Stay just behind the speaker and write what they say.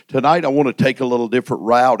Tonight I want to take a little different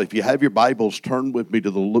route. If you have your Bibles, turn with me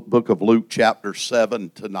to the book of Luke chapter 7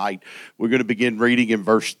 tonight. We're going to begin reading in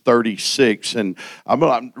verse 36. And I'm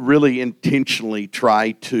going to really intentionally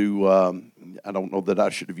try to, I don't know that I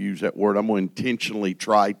should have used that word. I'm going to intentionally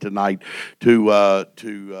try tonight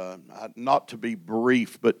to not to be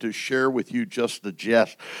brief, but to share with you just the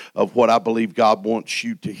gist of what I believe God wants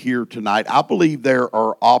you to hear tonight. I believe there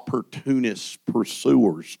are opportunist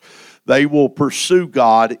pursuers. They will pursue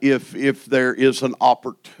God if there is an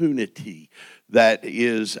opportunity that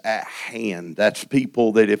is at hand. That's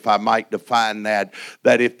people that, if I might define that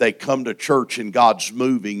if they come to church and God's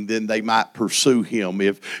moving, then they might pursue Him.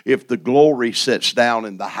 If the glory sits down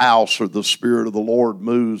in the house or the Spirit of the Lord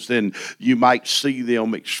moves, then you might see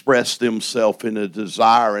them express themselves in a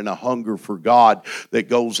desire and a hunger for God that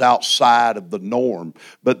goes outside of the norm.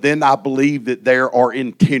 But then I believe that there are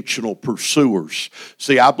intentional pursuers.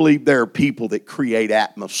 See, I believe there are people that create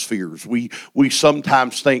atmospheres. We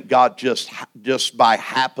sometimes think God just by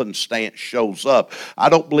happenstance shows up. I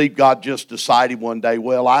don't believe God just decided one day,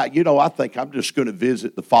 well, I think I'm just going to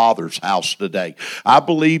visit the Father's house today. I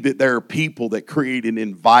believe that there are people that create an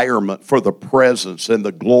environment for the presence and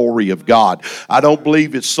the glory of God. I don't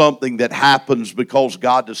believe it's something that happens because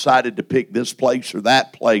God decided to pick this place or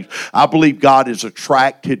that place. I believe God is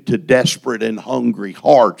attracted to desperate and hungry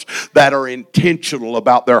hearts that are intentional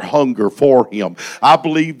about their hunger for Him. I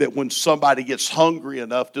believe that when somebody gets hungry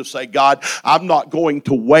enough to say, God, I'm not going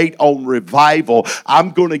to wait on revival.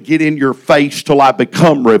 I'm going to get in your face till I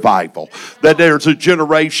become revival. That there's a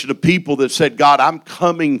generation of people that said, God, I'm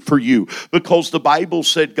coming for you. Because the Bible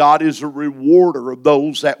said God is a rewarder of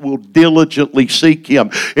those that will diligently seek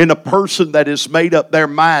Him. And a person that has made up their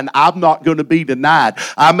mind, I'm not going to be denied.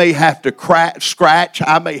 I may have to scratch.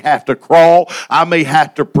 I may have to crawl. I may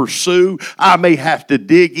have to pursue. I may have to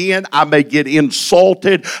dig in. I may get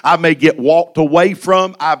insulted. I may get walked away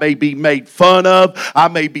from. I may be made fun of. I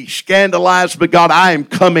may be scandalized, but God, I am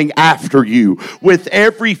coming after you with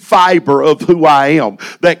every fiber of who I am.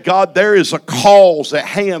 That God, there is a cause at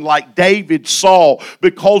hand like David saw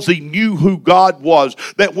because he knew who God was.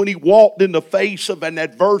 That when he walked in the face of an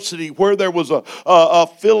adversity where there was a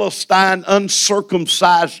Philistine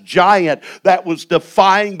uncircumcised giant that was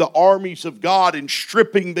defying the armies of God and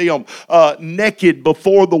stripping them naked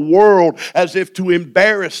before the world as if to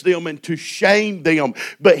embarrass them and to shame them.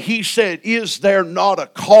 But he said, is there not a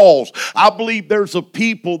cause? I believe there's a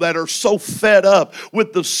people that are so fed up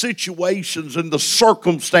with the situations and the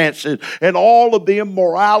circumstances and all of the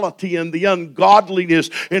immorality and the ungodliness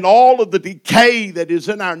and all of the decay that is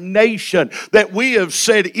in our nation that we have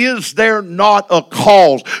said, is there not a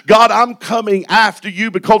cause? God, I'm coming after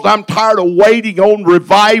you because I'm tired of waiting on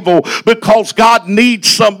revival, because God needs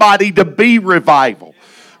somebody to be revival.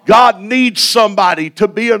 God needs somebody to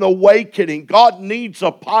be an awakening. God needs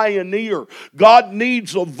a pioneer. God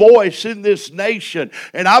needs a voice in this nation.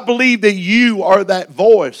 And I believe that you are that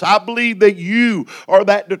voice. I believe that you are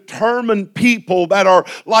that determined people that are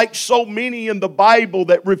like so many in the Bible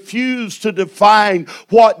that refuse to define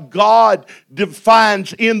what God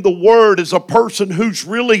defines in the Word as a person who's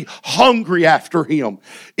really hungry after Him.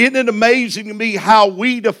 Isn't it amazing to me how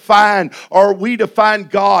we define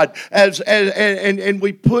God and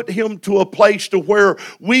we put Him to a place to where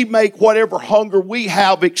we make whatever hunger we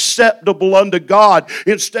have acceptable unto God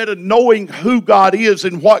instead of knowing who God is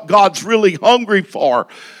and what God's really hungry for.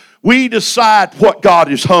 We decide what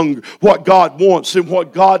God is hungry, what God wants, and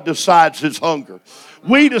what God decides is hunger.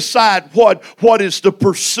 We decide what is the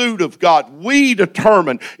pursuit of God. We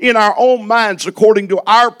determine in our own minds, according to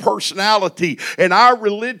our personality and our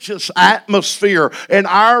religious atmosphere and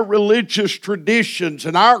our religious traditions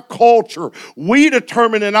and our culture, we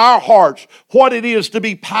determine in our hearts what it is to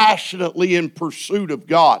be passionately in pursuit of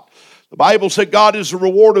God. The Bible said God is a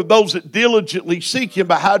rewarder of those that diligently seek Him,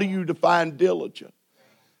 but how do you define diligent?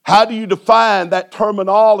 How do you define that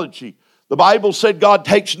terminology? The Bible said God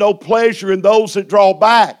takes no pleasure in those that draw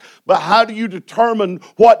back. But how do you determine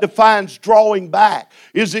what defines drawing back?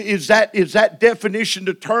 Is that definition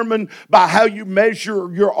determined by how you measure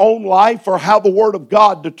your own life, or how the Word of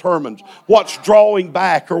God determines what's drawing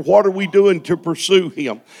back, or what are we doing to pursue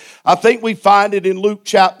Him? I think we find it in Luke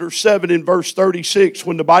chapter 7 in verse 36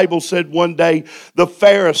 when the Bible said one day the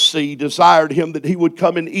Pharisee desired him that he would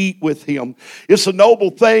come and eat with him. It's a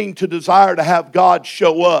noble thing to desire to have God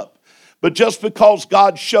show up. But just because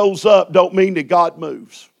God shows up don't mean that God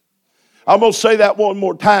moves. I'm going to say that one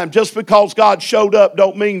more time. Just because God showed up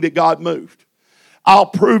don't mean that God moved. I'll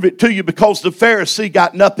prove it to you, because the Pharisee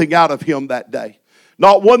got nothing out of him that day.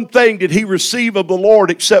 Not one thing did he receive of the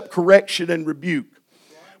Lord except correction and rebuke.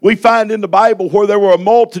 We find in the Bible where there were a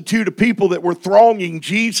multitude of people that were thronging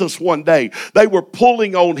Jesus one day. They were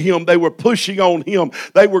pulling on him. They were pushing on him.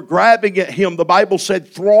 They were grabbing at him. The Bible said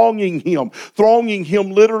thronging him. Thronging him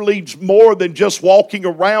literally more than just walking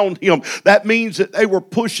around him. That means that they were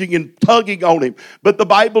pushing and tugging on him. But the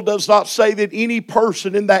Bible does not say that any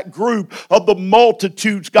person in that group of the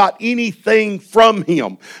multitudes got anything from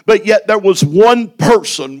him. But yet there was one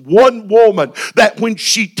person, one woman, that when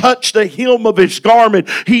she touched the hem of his garment,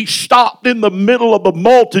 he stopped in the middle of the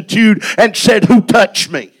multitude and said, "Who touched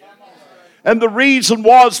me?" And the reason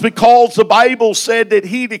was because the Bible said that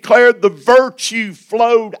he declared the virtue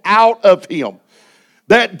flowed out of him.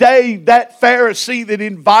 That day, that Pharisee that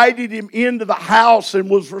invited him into the house and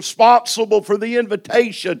was responsible for the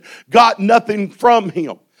invitation got nothing from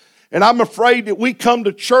him. And I'm afraid that we come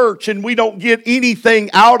to church and we don't get anything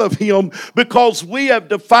out of him because we have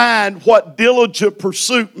defined what diligent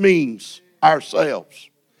pursuit means ourselves.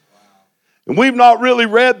 And we've not really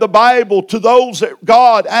read the Bible to those that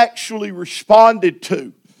God actually responded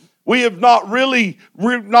to. We have not really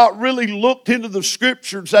looked into the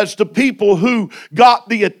scriptures as to people who got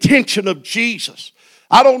the attention of Jesus.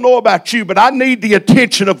 I don't know about you, but I need the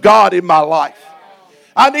attention of God in my life.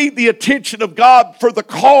 I need the attention of God for the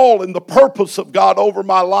call and the purpose of God over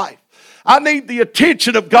my life. I need the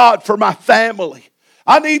attention of God for my family.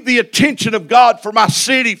 I need the attention of God for my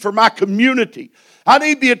city, for my community. I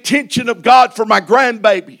need the attention of God for my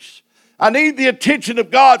grandbabies. I need the attention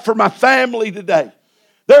of God for my family today.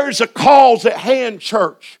 There's a cause at hand,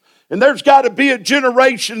 church. And there's got to be a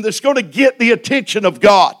generation that's going to get the attention of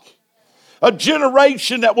God. A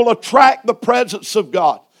generation that will attract the presence of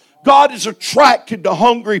God. God is attracted to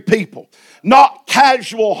hungry people. Not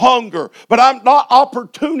casual hunger, but I'm not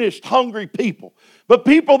opportunist hungry people. But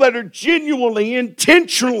people that are genuinely,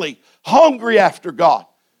 intentionally hungry after God.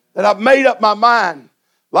 That I've made up my mind.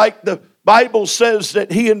 Like the Bible says that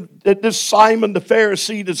that this Simon the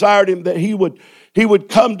Pharisee desired him that he would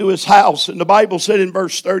come to his house. And the Bible said in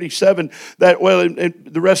verse 37 that, and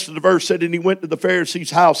the rest of the verse said, and he went to the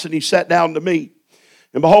Pharisee's house and he sat down to meat.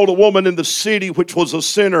 And behold, a woman in the city, which was a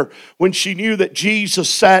sinner, when she knew that Jesus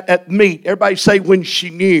sat at meat. Everybody say, when she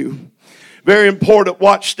knew. Very important.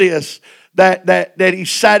 Watch this. That he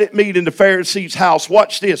sat at meat in the Pharisee's house.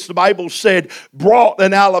 Watch this. The Bible said, brought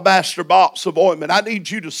an alabaster box of ointment. I need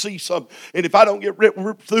you to see something. And if I don't get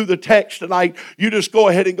ripped through the text tonight, you just go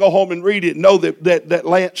ahead and go home and read it and know that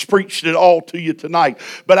Lance preached it all to you tonight.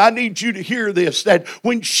 But I need you to hear this, that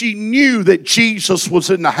when she knew that Jesus was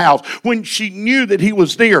in the house, when she knew that he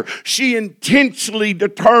was there, she intentionally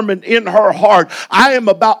determined in her heart, I am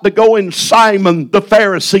about to go in Simon the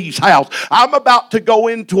Pharisee's house. I'm about to go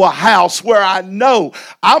into a house where I know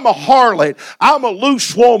I'm a harlot, I'm a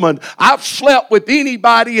loose woman, I've slept with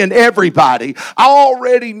anybody and everybody. I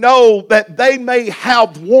already know that they may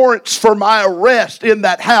have warrants for my arrest in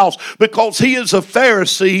that house because he is a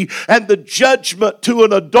Pharisee, and the judgment to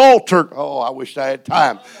an adulterer, oh, I wish I had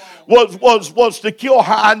time, was to kill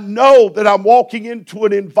her. I know that I'm walking into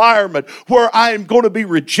an environment where I am going to be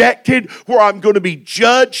rejected, where I'm going to be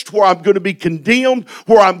judged, where I'm going to be condemned,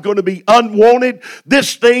 where I'm going to be unwanted.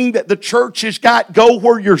 This thing that the church has got, go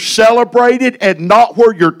where you're celebrated and not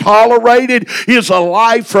where you're tolerated, is a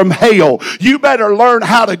lie from hell. You better learn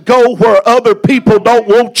how to go where other people don't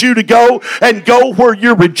want you to go and go where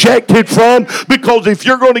you're rejected from, because if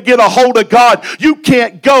you're going to get a hold of God, you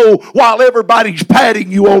can't go while everybody's patting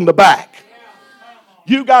you on the back.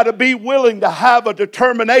 You got to be willing to have a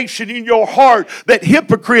determination in your heart that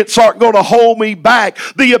hypocrites aren't going to hold me back.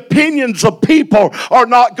 The opinions of people are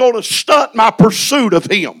not going to stunt my pursuit of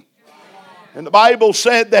him. And the Bible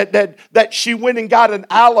said that she went and got an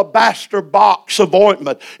alabaster box of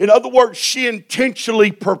ointment. In other words, she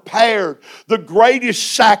intentionally prepared the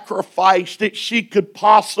greatest sacrifice that she could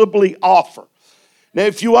possibly offer. Now,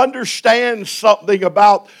 if you understand something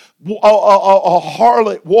about a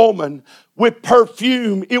harlot woman with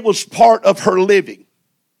perfume, it was part of her living.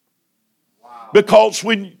 Wow. Because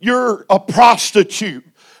when you're a prostitute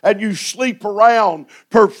and you sleep around,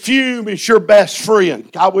 perfume is your best friend.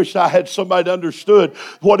 I wish I had somebody that understood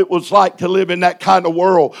what it was like to live in that kind of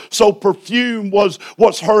world. So perfume was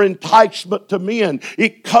her enticement to men.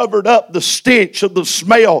 It covered up the stench of the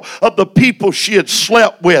smell of the people she had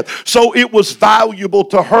slept with. So it was valuable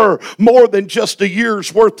to her, more than just a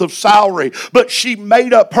year's worth of salary. But she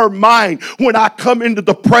made up her mind, when I come into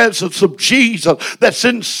the presence of Jesus that's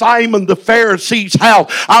in Simon the Pharisee's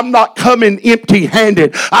house, I'm not coming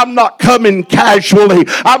empty-handed. I'm not coming casually.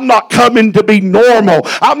 I'm not coming to be normal.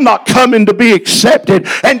 I'm not coming to be accepted.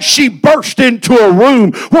 And she burst into a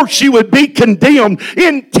room where she would be condemned,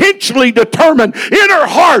 intentionally determined in her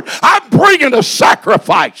heart, I'm bringing a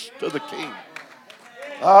sacrifice to the King.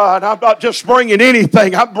 And I'm not just bringing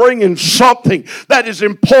anything. I'm bringing something that is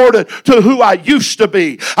important to who I used to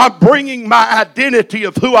be. I'm bringing my identity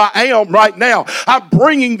of who I am right now. I'm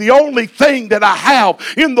bringing the only thing that I have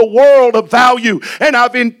in the world of value. And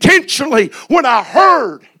I've intentionally, when I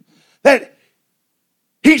heard that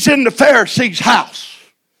he's in the Pharisee's house,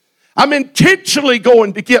 I'm intentionally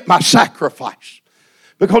going to get my sacrifice.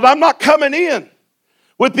 Because I'm not coming in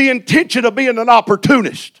with the intention of being an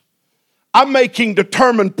opportunist. I'm making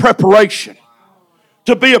determined preparation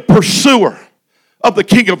to be a pursuer of the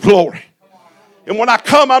King of Glory. And when I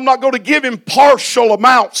come, I'm not going to give him partial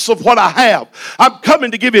amounts of what I have. I'm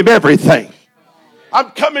coming to give him everything.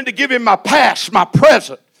 I'm coming to give him my past, my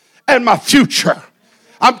present, and my future.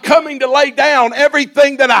 I'm coming to lay down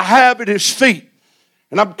everything that I have at his feet.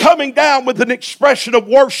 And I'm coming down with an expression of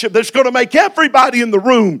worship that's going to make everybody in the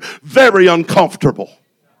room very uncomfortable.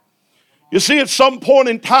 You see, at some point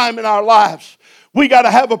in time in our lives, we got to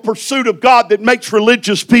have a pursuit of God that makes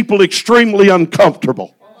religious people extremely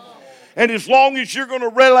uncomfortable. And as long as you're going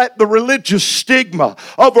to let the religious stigma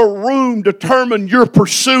of a room determine your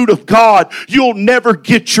pursuit of God, you'll never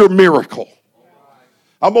get your miracle.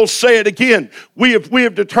 I'm going to say it again. We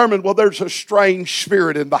have determined, well, there's a strange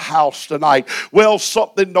spirit in the house tonight. Well,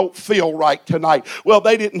 something don't feel right tonight. Well,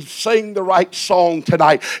 they didn't sing the right song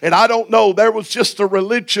tonight. And I don't know, there was just a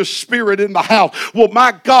religious spirit in the house. Well,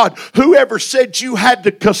 my God, whoever said you had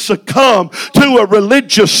to succumb to a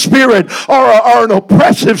religious spirit or an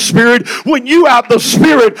oppressive spirit when you have the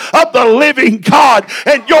spirit of the living God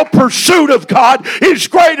and your pursuit of God is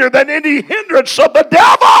greater than any hindrance of the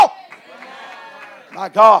devil. My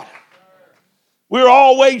God, we're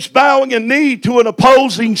always bowing a knee to an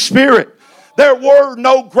opposing spirit. There were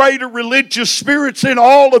no greater religious spirits in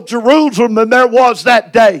all of Jerusalem than there was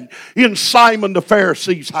that day in Simon the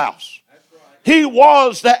Pharisee's house. He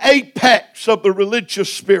was the apex of the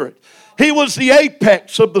religious spirit. He was the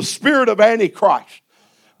apex of the spirit of Antichrist.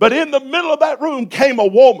 But in the middle of that room came a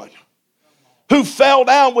woman who fell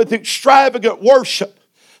down with extravagant worship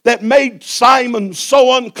that made Simon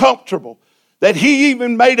so uncomfortable that he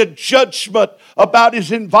even made a judgment about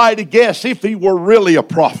his invited guests. If he were really a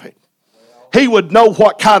prophet, he would know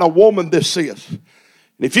what kind of woman this is. And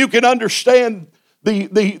if you can understand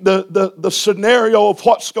the scenario of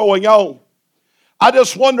what's going on, I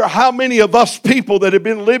just wonder how many of us people that have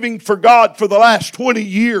been living for God for the last 20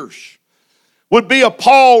 years would be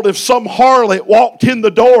appalled if some harlot walked in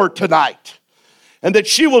the door tonight and that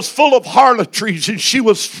she was full of harlotries and she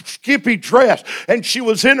was skimpy dressed and she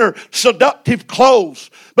was in her seductive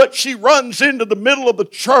clothes. But she runs into the middle of the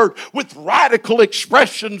church with radical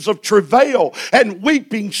expressions of travail and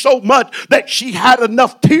weeping so much that she had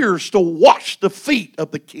enough tears to wash the feet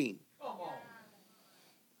of the King.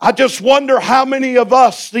 I just wonder how many of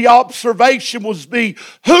us the observation would be,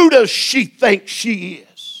 who does she think she is?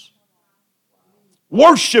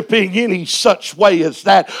 Worshiping any such way as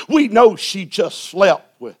that. We know she just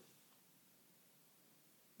slept with.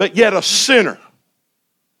 But yet a sinner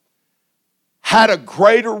had a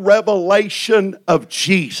greater revelation of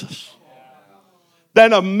Jesus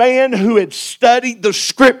than a man who had studied the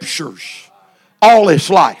scriptures all his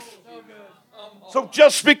life. So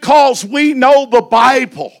just because we know the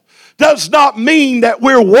Bible does not mean that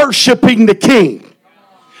we're worshiping the King.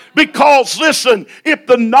 Because listen, if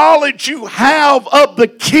the knowledge you have of the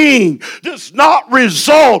King does not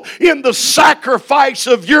result in the sacrifice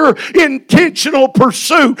of your intentional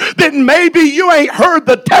pursuit, then maybe you ain't heard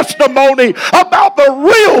the testimony about the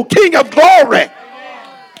real King of Glory.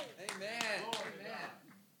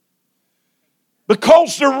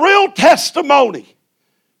 Because the real testimony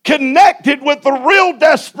connected with the real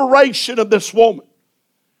desperation of this woman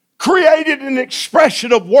created an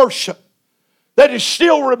expression of worship that is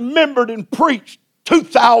still remembered and preached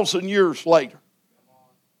 2,000 years later.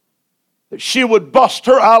 That she would bust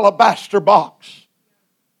her alabaster box.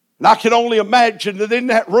 And I can only imagine that in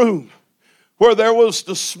that room where there was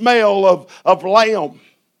the smell of lamb,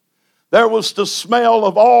 there was the smell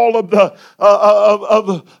of all of the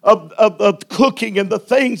of cooking and the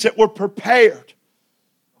things that were prepared.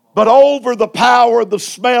 But over the power of the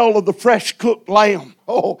smell of the fresh cooked lamb,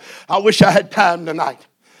 oh, I wish I had time tonight.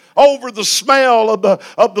 Over the smell of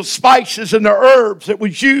the spices and the herbs that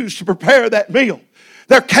was used to prepare that meal,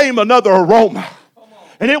 there came another aroma.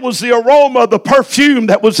 And it was the aroma of the perfume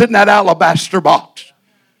that was in that alabaster box.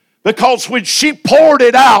 Because when she poured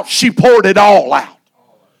it out, she poured it all out.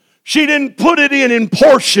 She didn't put it in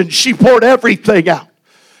portions. She poured everything out.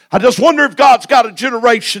 I just wonder if God's got a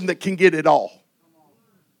generation that can get it all.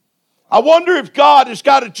 I wonder if God has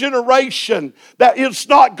got a generation that is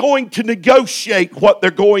not going to negotiate what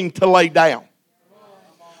they're going to lay down.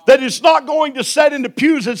 That is not going to sit in the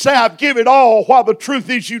pews and say, I've given it all, while the truth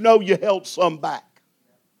is you know you held some back.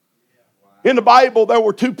 In the Bible, there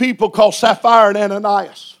were two people called Sapphira and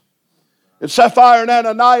Ananias. And Sapphira and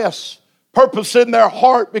Ananias purpose in their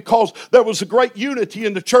heart because there was a great unity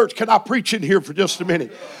in the church. Can I preach in here for just a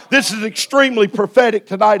minute? This is extremely prophetic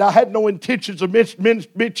tonight. I had no intentions of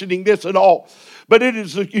mentioning this at all. But it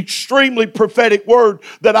is an extremely prophetic word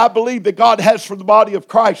that I believe that God has for the body of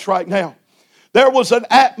Christ right now. There was an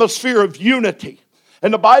atmosphere of unity.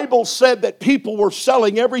 And the Bible said that people were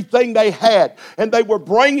selling everything they had, and they were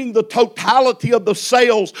bringing the totality of the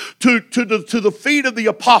sales to the feet of the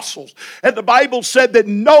apostles. And the Bible said that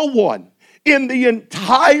no one in the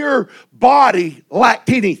entire body lacked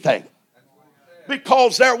anything,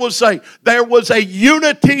 because there was a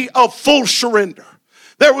unity of full surrender.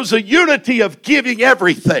 There was a unity of giving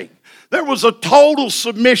everything. There was a total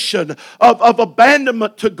submission of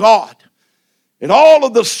abandonment to God. And all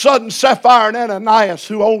of a sudden, Sapphira and Ananias,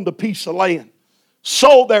 who owned a piece of land,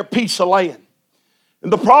 sold their piece of land.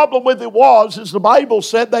 And the problem with it is the Bible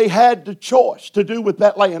said they had the choice to do with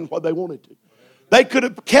that land what they wanted to. They could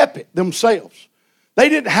have kept it themselves. They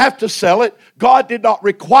didn't have to sell it. God did not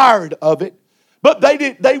require it of it. But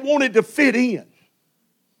they wanted to fit in.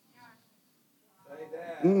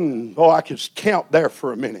 I could count there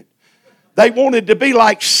for a minute. They wanted to be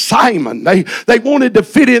like Simon. They wanted to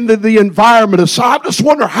fit into the environment of Simon. I just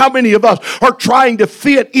wonder how many of us are trying to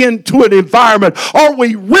fit into an environment. Are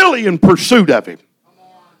we really in pursuit of Him?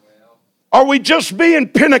 Are we just being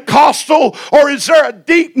Pentecostal, or is there a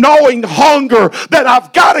deep knowing hunger that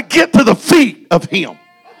I've got to get to the feet of Him?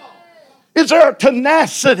 Is there a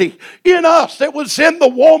tenacity in us that was in the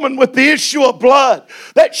woman with the issue of blood,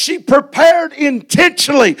 that she prepared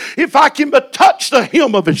intentionally, if I can but touch the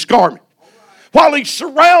hem of His garment? While he's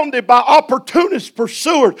surrounded by opportunist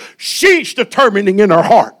pursuers, she's determining in her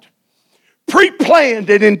heart, pre-planned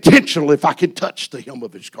and intentional, if I can touch the hem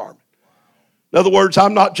of His garment. In other words,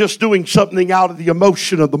 I'm not just doing something out of the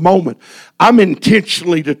emotion of the moment. I'm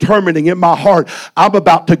intentionally determining in my heart, I'm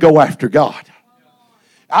about to go after God.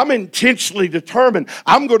 I'm intentionally determined.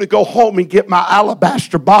 I'm going to go home and get my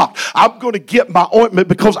alabaster box. I'm going to get my ointment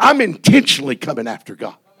because I'm intentionally coming after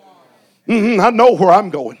God. I know where I'm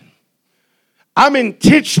going. I'm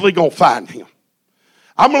intentionally going to find Him.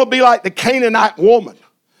 I'm going to be like the Canaanite woman,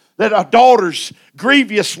 that our daughter's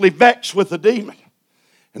grievously vexed with a demon.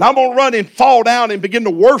 And I'm going to run and fall down and begin to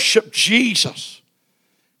worship Jesus.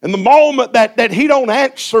 And the moment that He don't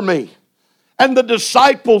answer me, and the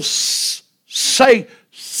disciples say,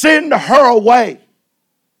 send her away.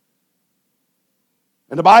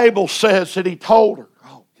 And the Bible says that He told her,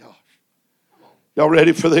 oh gosh, y'all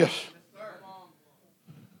ready for this?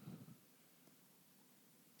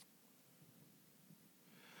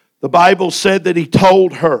 The Bible said that He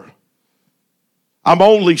told her, I'm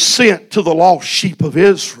only sent to the lost sheep of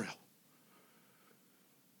Israel.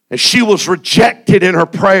 And she was rejected in her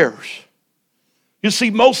prayers. You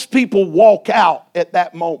see, most people walk out at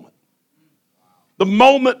that moment. The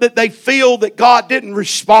moment that they feel that God didn't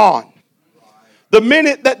respond. The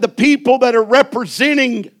minute that the people that are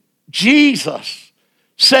representing Jesus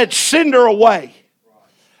said, send her away.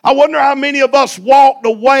 I wonder how many of us walked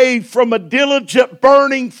away from a diligent,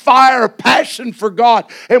 burning fire of passion for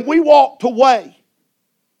God, and we walked away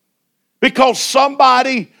because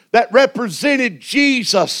somebody that represented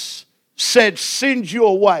Jesus said, send you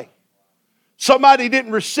away. Somebody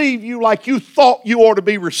didn't receive you like you thought you ought to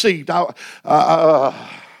be received.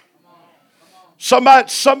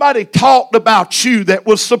 Somebody talked about you that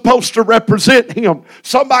was supposed to represent Him.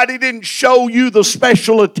 Somebody didn't show you the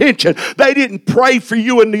special attention. They didn't pray for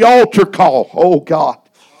you in the altar call. Oh God.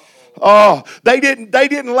 They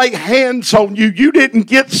didn't lay hands on you. You didn't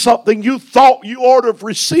get something you thought you ought to have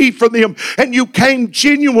received from them, and you came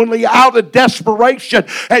genuinely out of desperation,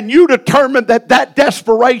 and you determined that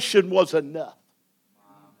desperation was enough.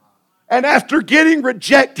 And after getting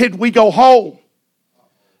rejected, we go home.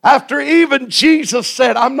 After even Jesus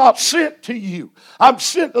said, I'm not sent to you. I'm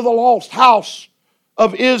sent to the lost house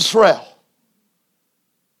of Israel.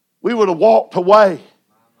 We would have walked away,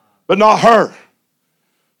 but not her.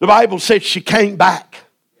 The Bible said she came back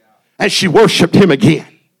and she worshiped Him again.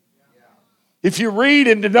 If you read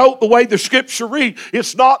and denote the way the scripture read,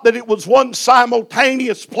 it's not that it was one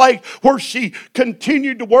simultaneous place where she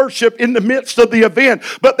continued to worship in the midst of the event,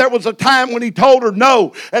 but there was a time when he told her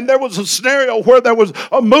no, and there was a scenario where there was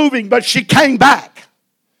a moving, but she came back.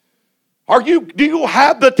 Do you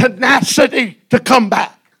have the tenacity to come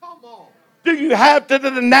back? Do you have the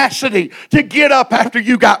tenacity to get up after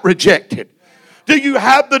you got rejected? Do you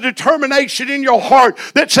have the determination in your heart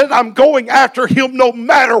that says, I'm going after him no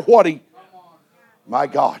matter what he... My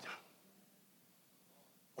God.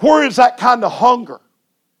 Where is that kind of hunger?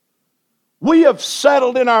 We have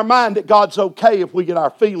settled in our mind that God's okay if we get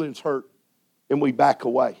our feelings hurt and we back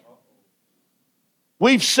away.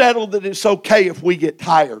 We've settled that it's okay if we get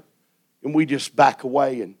tired and we just back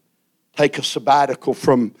away and take a sabbatical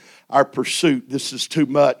from our pursuit. This is too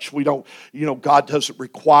much. We don't, God doesn't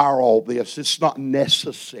require all this. It's not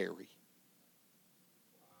necessary.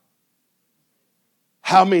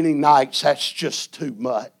 How many nights that's just too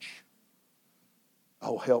much?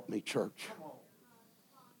 Oh, help me, church.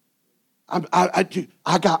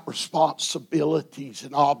 I got responsibilities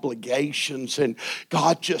and obligations, and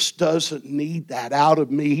God just doesn't need that out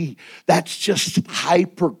of me. That's just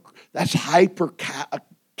hyper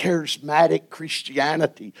charismatic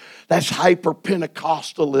Christianity. That's hyper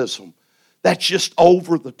Pentecostalism. That's just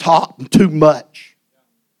over the top and too much.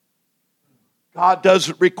 God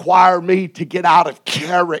doesn't require me to get out of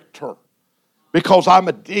character because I'm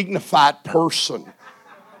a dignified person.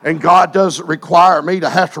 And God doesn't require me to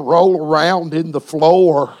have to roll around in the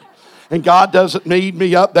floor. And God doesn't need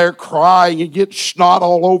me up there crying and get snot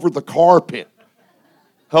all over the carpet.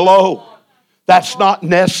 Hello? That's not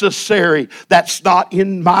necessary. That's not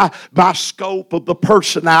in my scope of the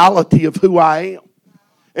personality of who I am.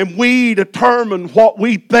 And we determine what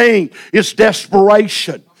we think is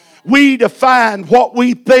desperation. We define what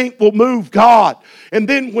we think will move God. And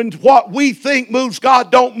then when what we think moves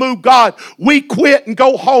God don't move God, we quit and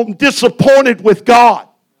go home disappointed with God.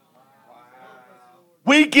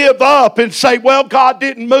 We give up and say, well, God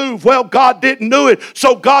didn't move. Well, God didn't do it.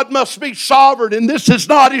 So God must be sovereign. And this is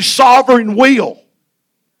not his sovereign will.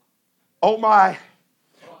 Oh my.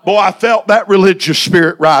 Boy, I felt that religious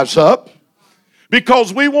spirit rise up.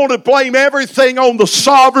 Because we want to blame everything on the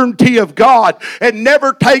sovereignty of God and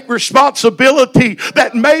never take responsibility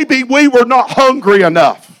that maybe we were not hungry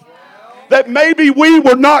enough. That maybe we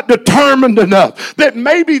were not determined enough. That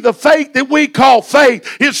maybe the faith that we call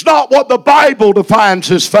faith is not what the Bible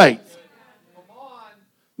defines as faith.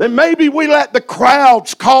 Then maybe we let the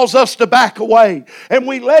crowds cause us to back away. And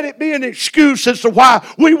we let it be an excuse as to why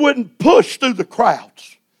we wouldn't push through the crowds.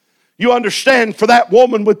 You understand, for that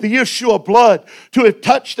woman with the issue of blood to have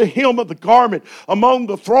touched the hem of the garment among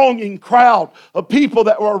the thronging crowd of people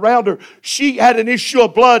that were around her, she had an issue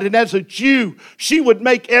of blood, and as a Jew, she would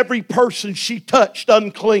make every person she touched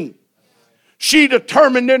unclean. She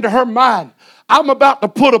determined into her mind, I'm about to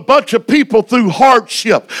put a bunch of people through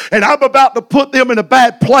hardship, and I'm about to put them in a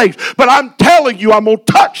bad place, but I'm telling you, I'm going to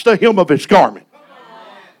touch the hem of his garment.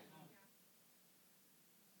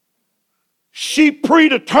 She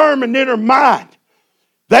predetermined in her mind,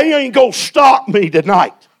 they ain't going to stop me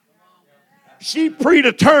tonight. She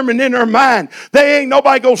predetermined in her mind, they ain't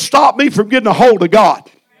nobody going to stop me from getting a hold of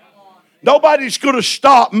God. Nobody's going to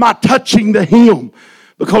stop my touching the hem,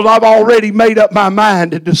 because I've already made up my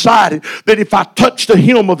mind and decided that if I touch the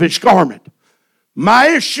hem of his garment, my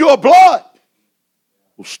issue of blood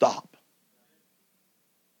will stop.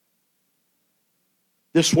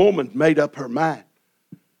 This woman made up her mind.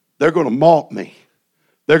 They're going to mock me.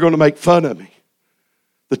 They're going to make fun of me.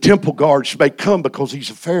 The temple guards may come because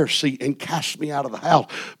he's a Pharisee and cast me out of the house.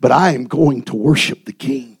 But I am going to worship the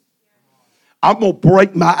King. I'm going to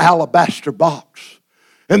break my alabaster box.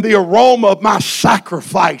 And the aroma of my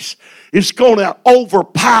sacrifice is going to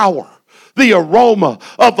overpower the aroma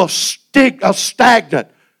of a stagnant,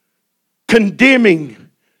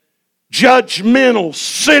 condemning, judgmental,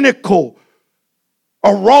 cynical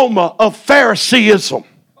aroma of Phariseeism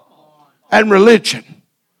and religion.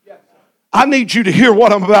 I need you to hear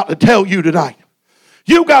what I'm about to tell you tonight.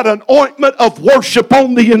 You got an ointment of worship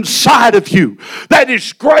on the inside of you that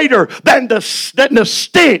is greater than the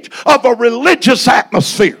stench of a religious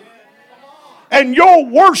atmosphere. And your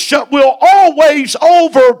worship will always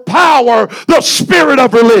overpower the spirit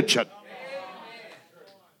of religion.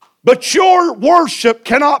 But your worship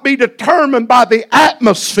cannot be determined by the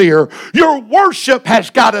atmosphere. Your worship has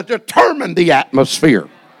got to determine the atmosphere.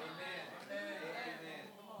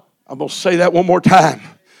 I'm going to say that one more time.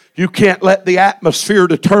 You can't let the atmosphere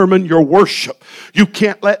determine your worship. You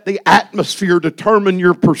can't let the atmosphere determine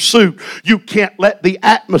your pursuit. You can't let the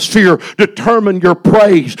atmosphere determine your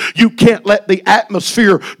praise. You can't let the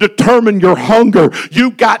atmosphere determine your hunger.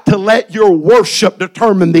 You got to let your worship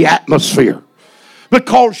determine the atmosphere.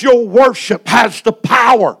 Because your worship has the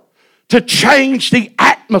power to change the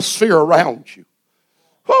atmosphere around you.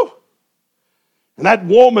 Whew. And that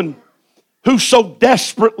woman who so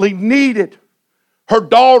desperately needed her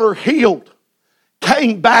daughter healed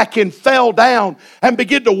came back and fell down and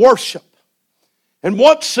began to worship. And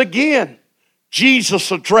once again, Jesus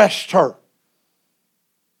addressed her.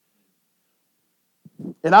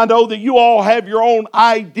 And I know that you all have your own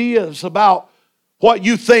ideas about what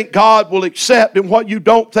you think God will accept and what you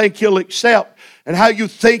don't think He'll accept, and how you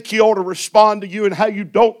think He ought to respond to you and how you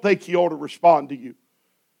don't think He ought to respond to you,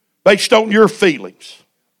 based on your feelings,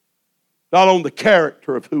 not on the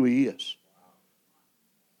character of who He is.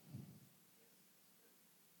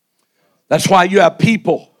 That's why you have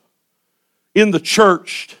people in the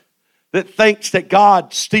church that thinks that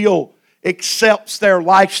God still accepts their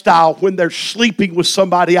lifestyle when they're sleeping with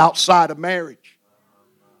somebody outside of marriage.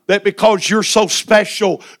 That because you're so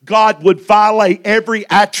special, God would violate every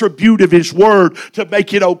attribute of His Word to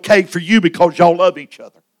make it okay for you because y'all love each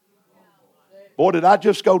other. Boy, did I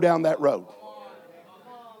just go down that road.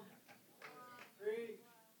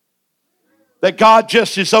 That God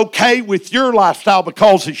just is okay with your lifestyle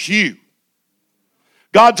because it's you.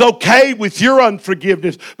 God's okay with your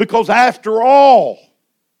unforgiveness because after all,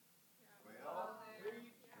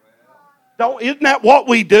 isn't that what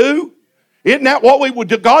we do? Isn't that what we would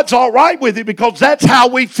do? God's all right with it because that's how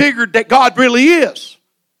we figured that God really is.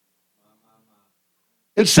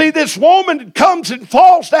 And see, this woman comes and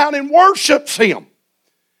falls down and worships Him.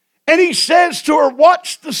 And He says to her,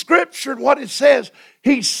 watch the scripture and what it says.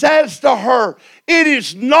 He says to her, it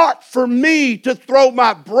is not for me to throw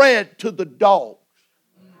my bread to the dogs.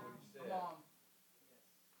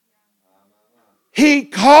 He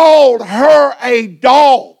called her a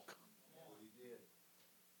dog.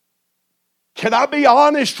 Can I be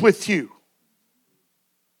honest with you?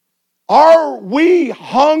 Are we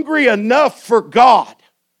hungry enough for God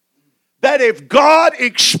that if God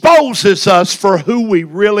exposes us for who we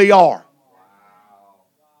really are,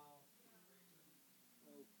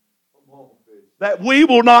 that we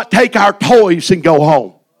will not take our toys and go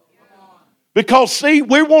home? Because see,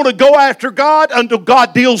 we want to go after God until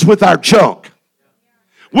God deals with our junk.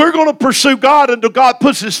 We're going to pursue God until God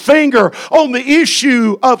puts His finger on the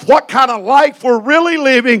issue of what kind of life we're really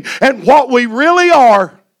living and what we really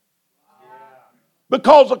are.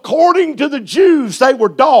 Because according to the Jews, they were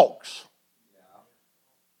dogs.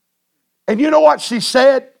 And you know what she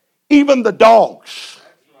said? Even the dogs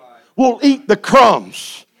will eat the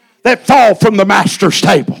crumbs that fall from the master's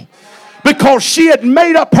table. Because she had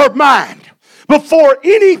made up her mind. Before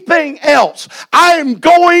anything else, I am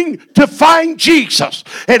going to find Jesus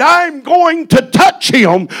and I'm going to touch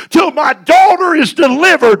Him till my daughter is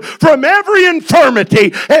delivered from every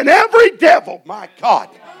infirmity and every devil. My God.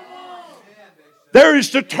 There is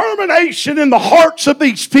determination in the hearts of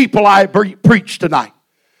these people I preach tonight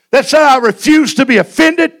that said, I refuse to be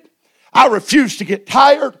offended. I refuse to get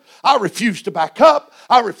tired. I refuse to back up.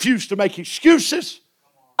 I refuse to make excuses.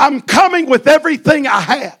 I'm coming with everything I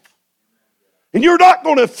have. And you're not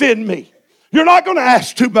going to offend me. You're not going to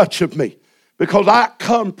ask too much of me because I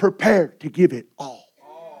come prepared to give it all.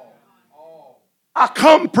 I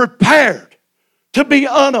come prepared to be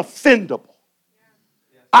unoffendable.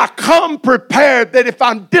 I come prepared that if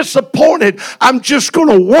I'm disappointed, I'm just going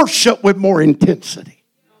to worship with more intensity.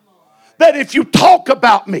 That if you talk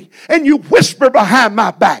about me and you whisper behind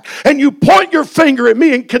my back and you point your finger at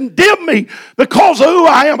me and condemn me because of who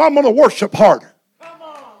I am, I'm going to worship harder.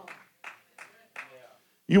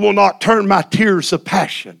 You will not turn my tears of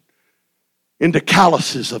passion into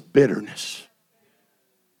calluses of bitterness.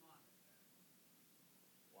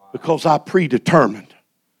 Because I predetermined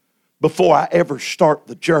before I ever start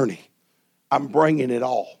the journey, I'm bringing it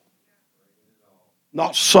all.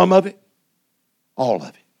 Not some of it, all of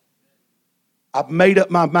it. I've made up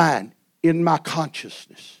my mind in my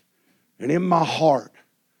consciousness and in my heart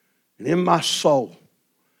and in my soul.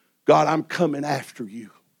 God, I'm coming after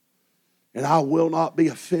you. And I will not be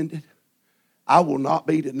offended. I will not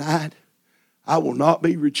be denied. I will not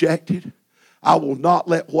be rejected. I will not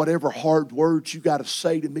let whatever hard words you got to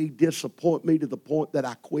say to me disappoint me to the point that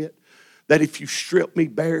I quit. That if you strip me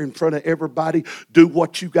bare in front of everybody, do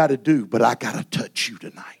what you got to do, but I got to touch you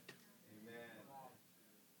tonight.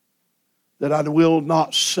 That I will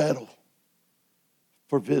not settle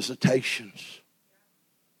for visitations.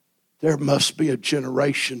 There must be a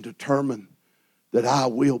generation determined that I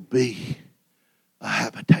will be a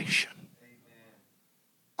habitation.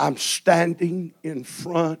 I'm standing in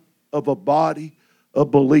front of a body of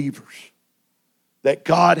believers that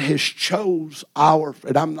God has chose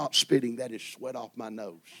and I'm not spitting, that is sweat off my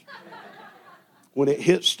nose. When it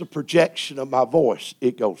hits the projection of my voice,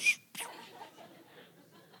 it goes.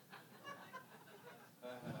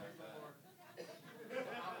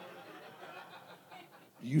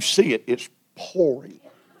 You see it, it's pouring.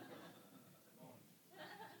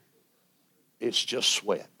 It's just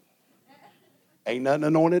sweat. Ain't nothing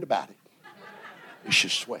anointed about it. It's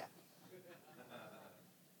just sweat.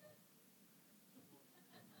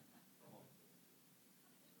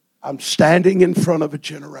 I'm standing in front of a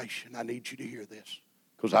generation. I need you to hear this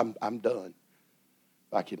because I'm done.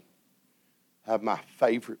 If I can have my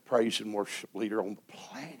favorite praise and worship leader on the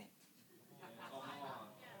planet.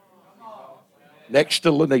 Next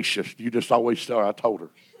to Lanisha. You just always tell her I told her.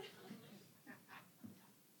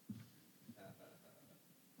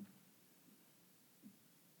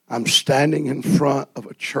 I'm standing in front of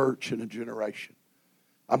a church and a generation.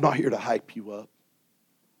 I'm not here to hype you up.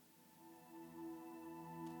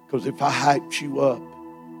 Because if I hyped you up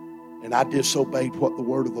and I disobeyed what the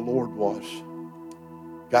word of the Lord was,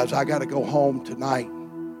 guys, I got to go home tonight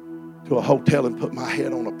to a hotel and put my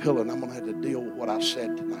head on a pillow, and I'm going to have to deal with what I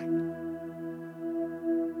said tonight.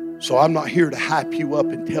 So I'm not here to hype you up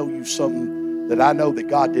and tell you something that I know that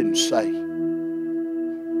God didn't say.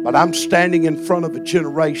 But I'm standing in front of a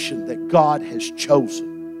generation that God has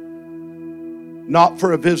chosen, not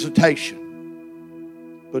for a visitation,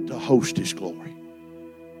 but to host His glory.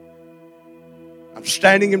 I'm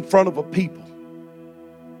standing in front of a people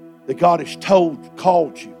that God has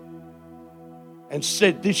called you and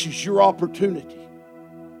said, this is your opportunity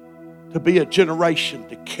to be a generation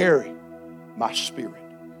to carry my spirit.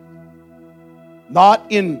 Not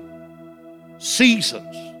in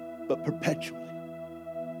seasons, but perpetually.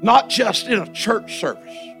 Not just in a church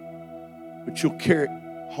service, but you'll carry it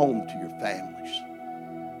home to your families.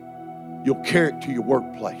 You'll carry it to your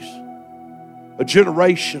workplace. A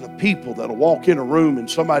generation of people that'll walk in a room and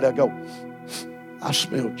somebody will go, I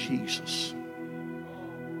smell Jesus.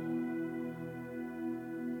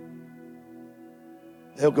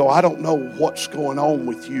 They'll go, I don't know what's going on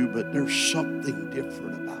with you, but there's something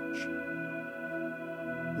different about you.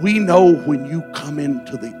 We know when you come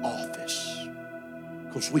into the office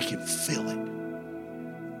because we can feel it.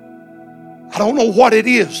 I don't know what it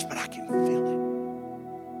is, but I can feel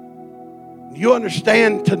it. You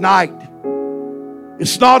understand tonight,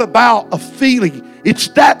 it's not about a feeling.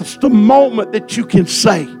 That's the moment that you can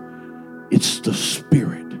say, it's the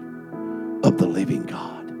Spirit of the living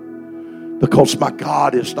God. Because my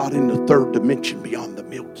God is not in the third dimension beyond the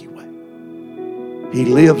Milky Way. He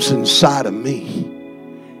lives inside of me,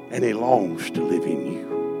 and He longs to live in you.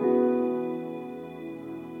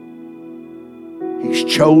 He's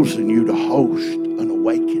chosen you to host an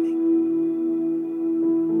awakening,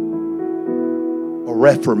 a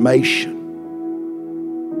reformation.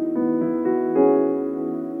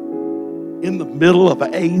 In the middle of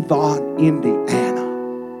Avon, Indiana.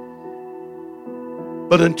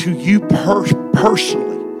 But until you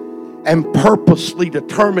personally and purposely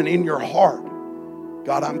determine in your heart,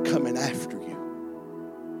 God, I'm coming after you.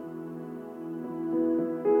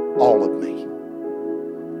 All of me.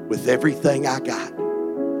 With everything I got.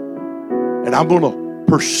 And I'm going to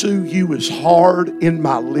pursue you as hard in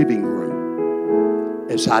my living room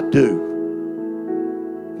as I do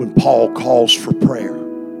when Paul calls for prayer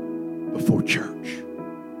before church.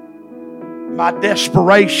 My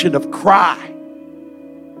desperation of cry,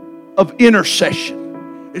 of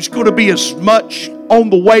intercession, is going to be as much on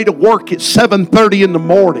the way to work at 7:30 in the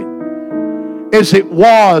morning as it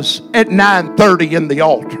was at 9:30 in the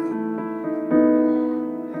altar.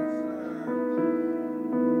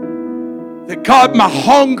 That God, my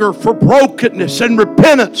hunger for brokenness and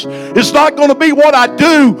repentance is not going to be what I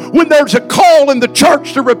do when there's a call in the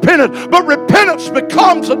church to repentance, but repentance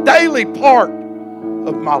becomes a daily part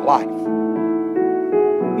of my life.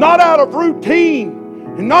 Not out of routine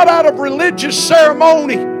and not out of religious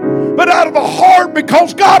ceremony, but out of a heart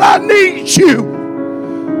because, God, I need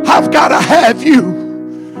you. I've got to have you.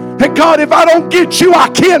 And God, if I don't get you, I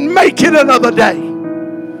can't make it another day.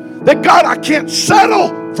 That God, I can't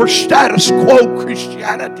settle for status quo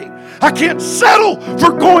Christianity. I can't settle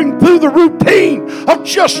for going through the routine of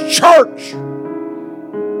just church.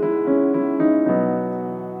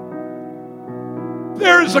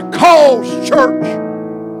 There is a cause, church.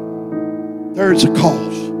 There is a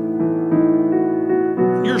cause.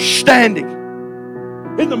 You're standing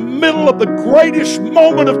in the middle of the greatest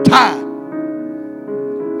moment of time,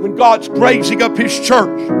 when God's raising up His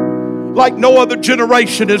church like no other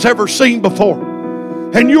generation has ever seen before.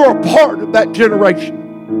 And you're a part of that generation.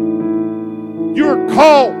 You're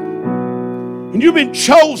called and you've been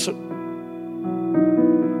chosen.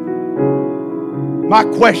 My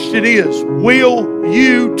question is, will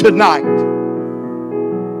you tonight,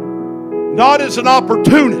 not as an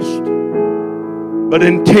opportunist, but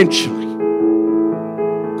intentionally,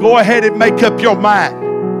 go ahead and make up your mind?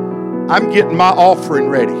 I'm getting my offering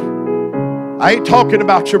ready. I ain't talking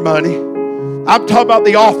about your money. I'm talking about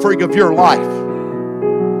the offering of your life.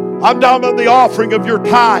 I'm talking about the offering of your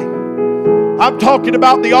time. I'm talking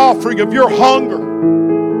about the offering of your hunger.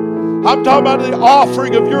 I'm talking about the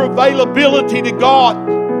offering of your availability to God.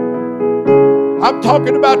 I'm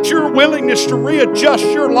talking about your willingness to readjust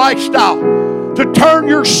your lifestyle, to turn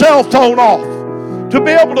your cell phone off, to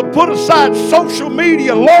be able to put aside social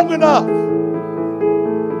media long enough,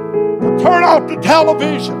 to turn off the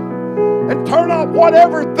television and turn off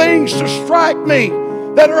whatever things distract me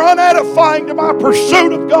that are unedifying to my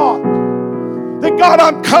pursuit of God. That God,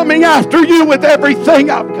 I'm coming after you with everything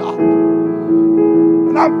I've got.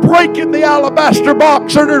 And I'm breaking the alabaster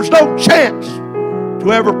box, or there's no chance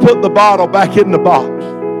to ever put the bottle back in the box.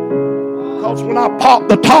 Because when I pop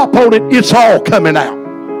the top on it, it's all coming out.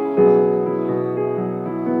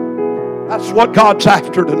 That's what God's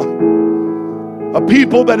after tonight. A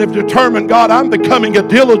people that have determined, God, I'm becoming a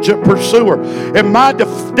diligent pursuer. And my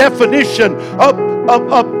definition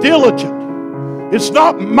of diligent, it's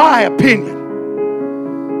not my opinion,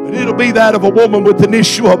 but it'll be that of a woman with an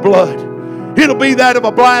issue of blood. It'll be that of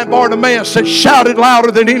a blind Bartimaeus that shouted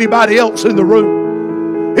louder than anybody else in the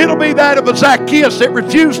room. It'll be that of a Zacchaeus that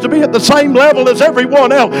refused to be at the same level as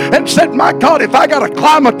everyone else and said, my God, if I got to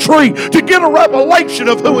climb a tree to get a revelation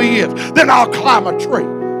of who He is, then I'll climb a tree.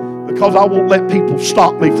 Because I won't let people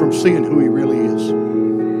stop me from seeing who He really is.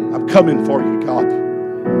 I'm coming for you, God.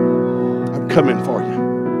 I'm coming for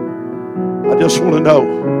you. I just want to know,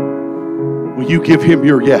 will you give Him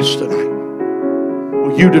your yes tonight?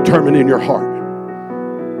 Will you determine in your heart?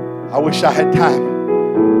 I wish I had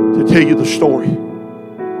time to tell you the story.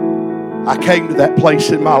 I came to that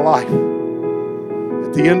place in my life.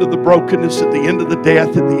 At the end of the brokenness, at the end of the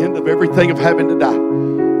death, at the end of everything of having to die,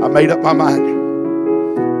 I made up my mind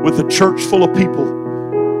with a church full of people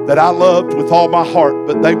that I loved with all my heart,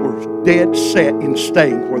 but they were dead set in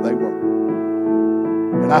staying where they were.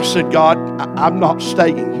 And I said, God, I'm not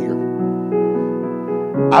staying here.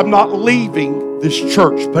 I'm not leaving this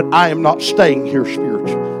church, but I am not staying here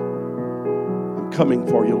spiritually. I'm coming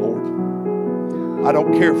for you, Lord. I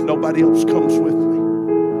don't care if nobody else comes with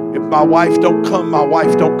me. If my wife don't come, my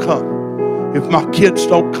wife don't come. If my kids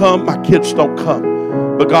don't come, my kids don't come.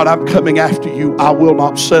 But God, I'm coming after you. I will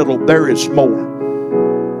not settle. There is more.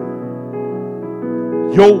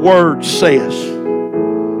 Your word says,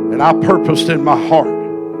 and I purposed in my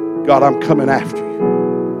heart, God, I'm coming after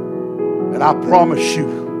you. And I promise you,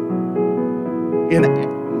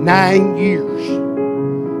 in 9 years,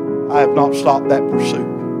 I have not stopped that pursuit.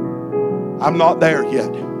 I'm not there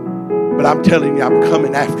yet. But I'm telling you, I'm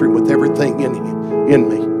coming after Him with everything in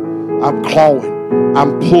me. I'm clawing.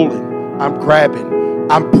 I'm pulling. I'm grabbing.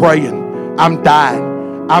 I'm praying. I'm dying.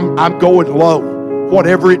 I'm going low.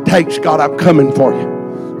 Whatever it takes, God, I'm coming for you.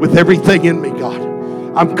 With everything in me, God.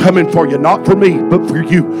 I'm coming for you, not for me, but for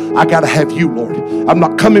you. I got to have you, Lord. I'm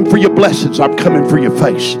not coming for your blessings. I'm coming for your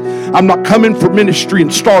face. I'm not coming for ministry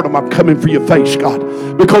and stardom. I'm coming for your face, God,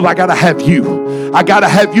 because I got to have you. I got to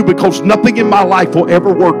have you because nothing in my life will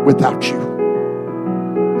ever work without you.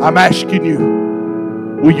 I'm asking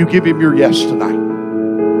you, will you give Him your yes tonight?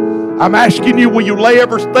 I'm asking you, will you lay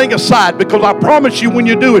everything aside? Because I promise you, when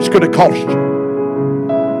you do, it's going to cost you.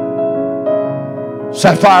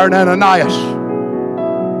 Sapphira and Ananias,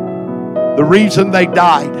 the reason they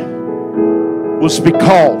died was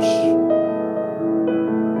because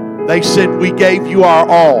they said, we gave you our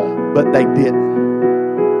all, but they didn't.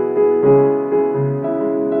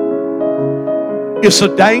 It's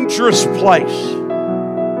a dangerous place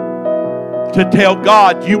to tell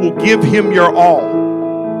God you will give Him your all,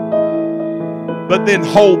 but then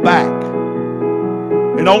hold back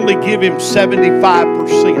and only give Him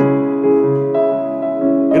 75%.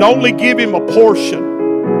 And only give Him a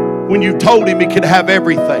portion when you told Him He could have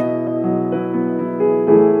everything.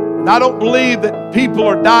 And I don't believe that people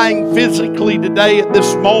are dying physically today at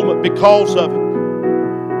this moment because of it.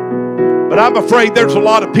 But I'm afraid there's a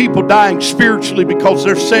lot of people dying spiritually because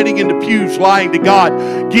they're sitting in the pews lying to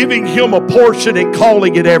God, giving Him a portion and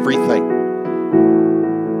calling it everything.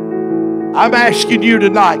 I'm asking you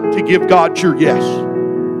tonight to give God your yes.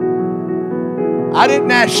 I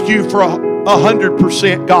didn't ask you for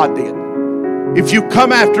 100%. God did. If you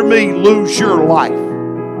come after me, lose your life,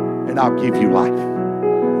 and I'll give you life.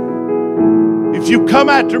 If you come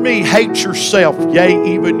after me, hate yourself,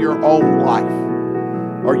 yea, even your own life,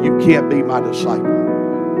 or you can't be my disciple.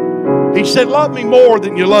 He said, love me more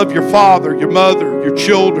than you love your father, your mother, your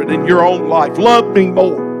children, and your own life. Love me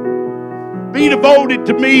more. Be devoted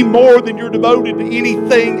to me more than you're devoted to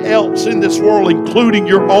anything else in this world, including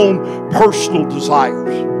your own personal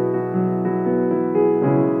desires.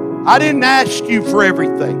 I didn't ask you for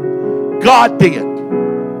everything. God did.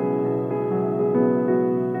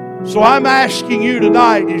 So I'm asking you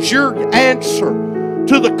tonight, is your answer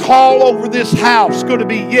to the call over this house going to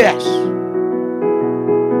be yes?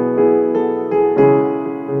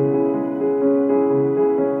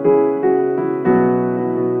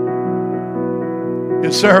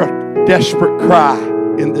 Is there a desperate cry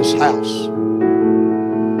in this house?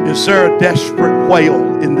 Is there a desperate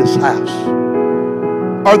wail in this house?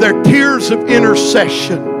 Are there tears of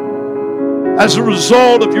intercession as a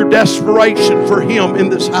result of your desperation for Him in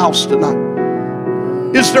this house tonight?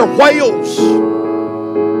 Is there wails?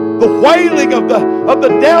 The wailing of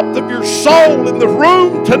the depth of your soul in the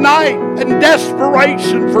room tonight and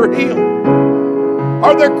desperation for Him?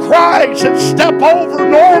 Are there cries that step over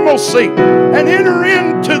normalcy and enter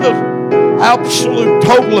into the absolute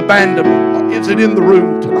total abandonment? Is it in the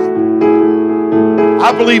room tonight?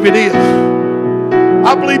 I believe it is.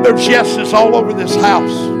 I believe there's yeses all over this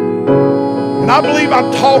house. And I believe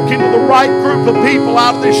I'm talking to the right group of people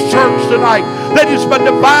out of this church tonight. That is by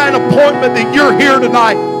divine appointment that you're here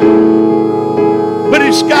tonight. But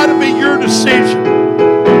it's got to be your decision.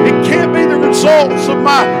 It can't be the results of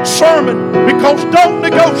my sermon, because don't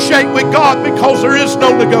negotiate with God, because there is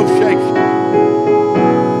no negotiation.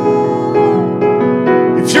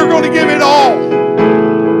 If you're going to give it all,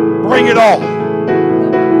 bring it all.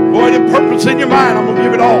 Go ahead and purpose in your mind, I'm going to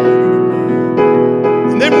give it all.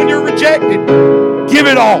 And then when you're rejected, give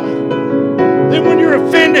it all. Then when you're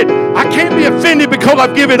offended, I can't be offended because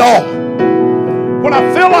I've given it all. When I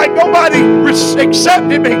feel like nobody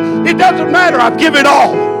accepted me, it doesn't matter, I've given it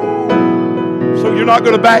all. So you're not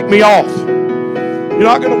going to back me off. You're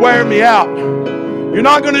not going to wear me out. You're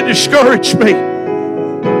not going to discourage me.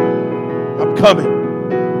 I'm coming.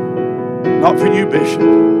 Not for you, Bishop.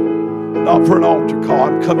 Not for an altar call.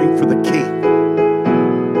 I'm coming for the King.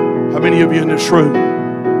 How many of you in this room,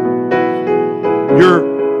 you're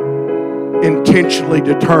intentionally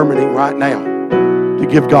determining right now to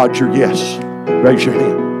give God your yes? Raise your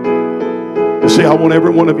hand. You see, I want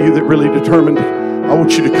every one of you that really determined, I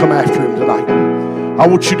want you to come after Him tonight. I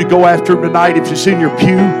want you to go after Him tonight. If it's in your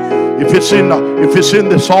pew, if it's in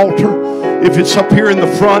this altar, if it's up here in the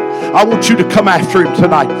front, I want you to come after Him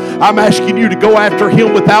tonight. I'm asking you to go after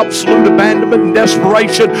Him with absolute abandonment and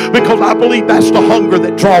desperation, because I believe that's the hunger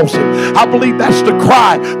that draws Him. I believe that's the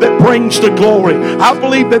cry that brings the glory. I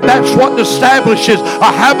believe that that's what establishes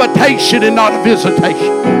a habitation and not a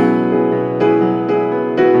visitation.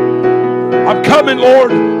 I'm coming,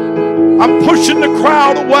 Lord. I'm pushing the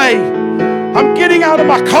crowd away. I'm getting out of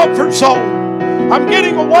my comfort zone. I'm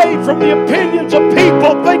getting away from the opinions of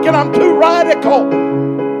people thinking I'm too radical.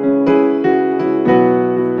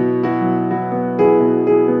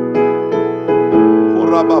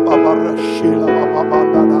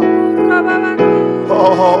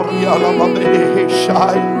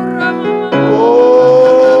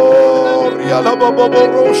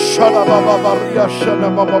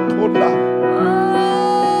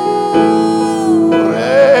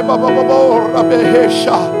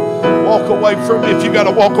 Walk away from me if you got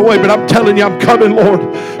to walk away, but I'm telling you, I'm coming, Lord.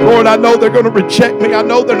 Lord, I know they're going to reject me. I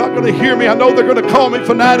know they're not going to hear me. I know they're going to call me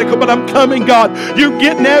fanatical, but I'm coming, God. You're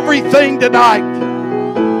getting everything tonight.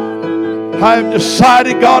 I have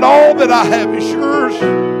decided, God, all that I have is yours.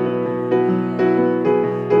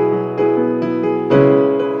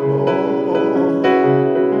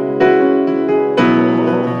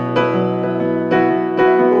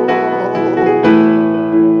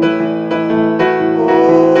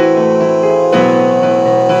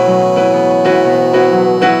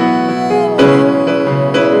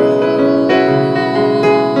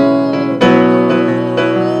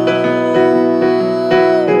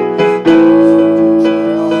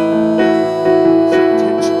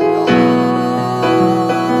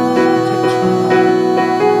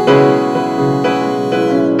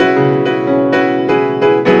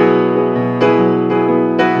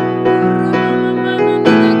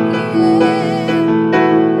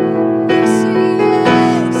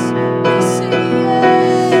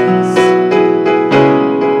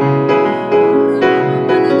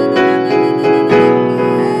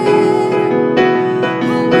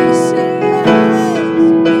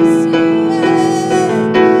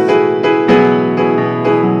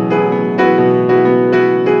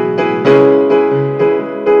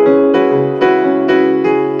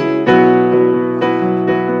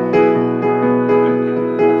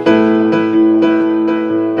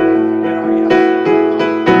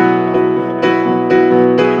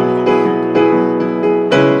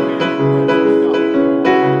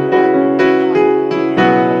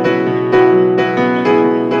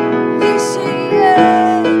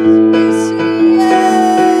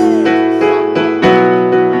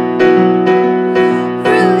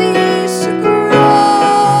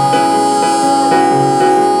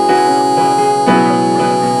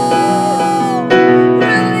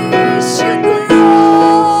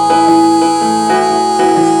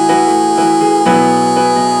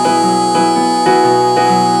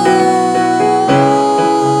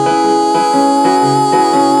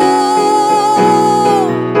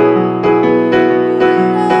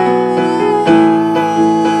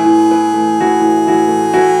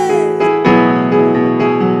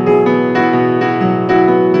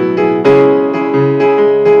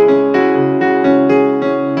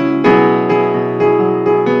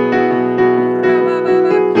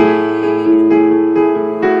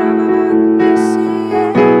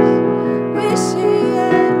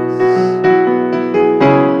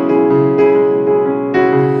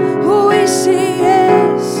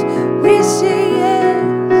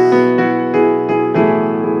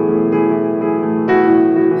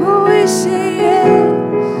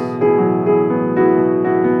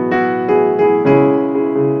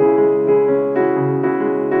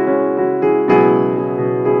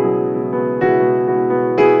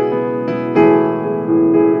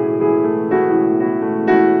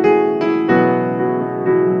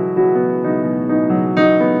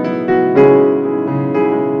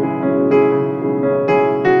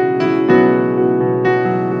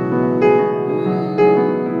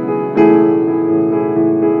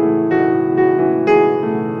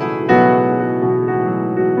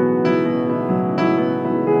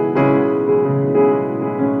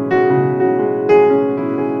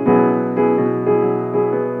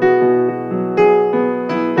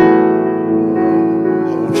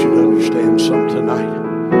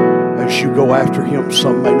 go after Him.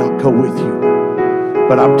 Some may not go with you.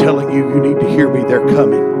 But I'm telling you, you need to hear me. They're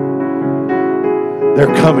coming.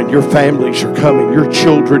 They're coming. Your families are coming. Your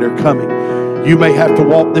children are coming. You may have to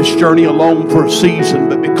walk this journey alone for a season,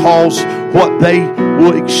 but because what they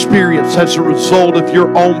will experience as a result of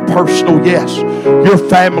your own personal yes, your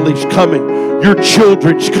family's coming, your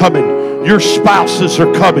children's coming, your spouses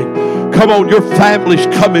are coming. Come on, your family's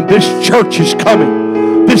coming. This church is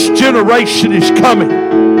coming. This generation is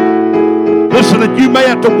coming. Listen, and you may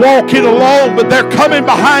have to walk it alone, but they're coming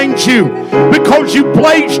behind you because you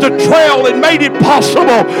blazed a trail and made it possible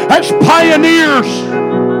as pioneers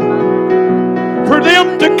for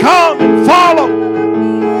them to come and follow.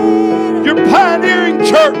 You're pioneering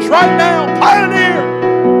church right now.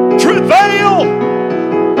 Pioneer. Travail.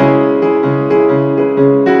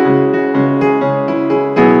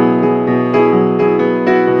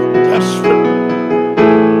 Desperate.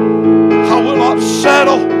 I will not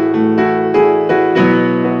settle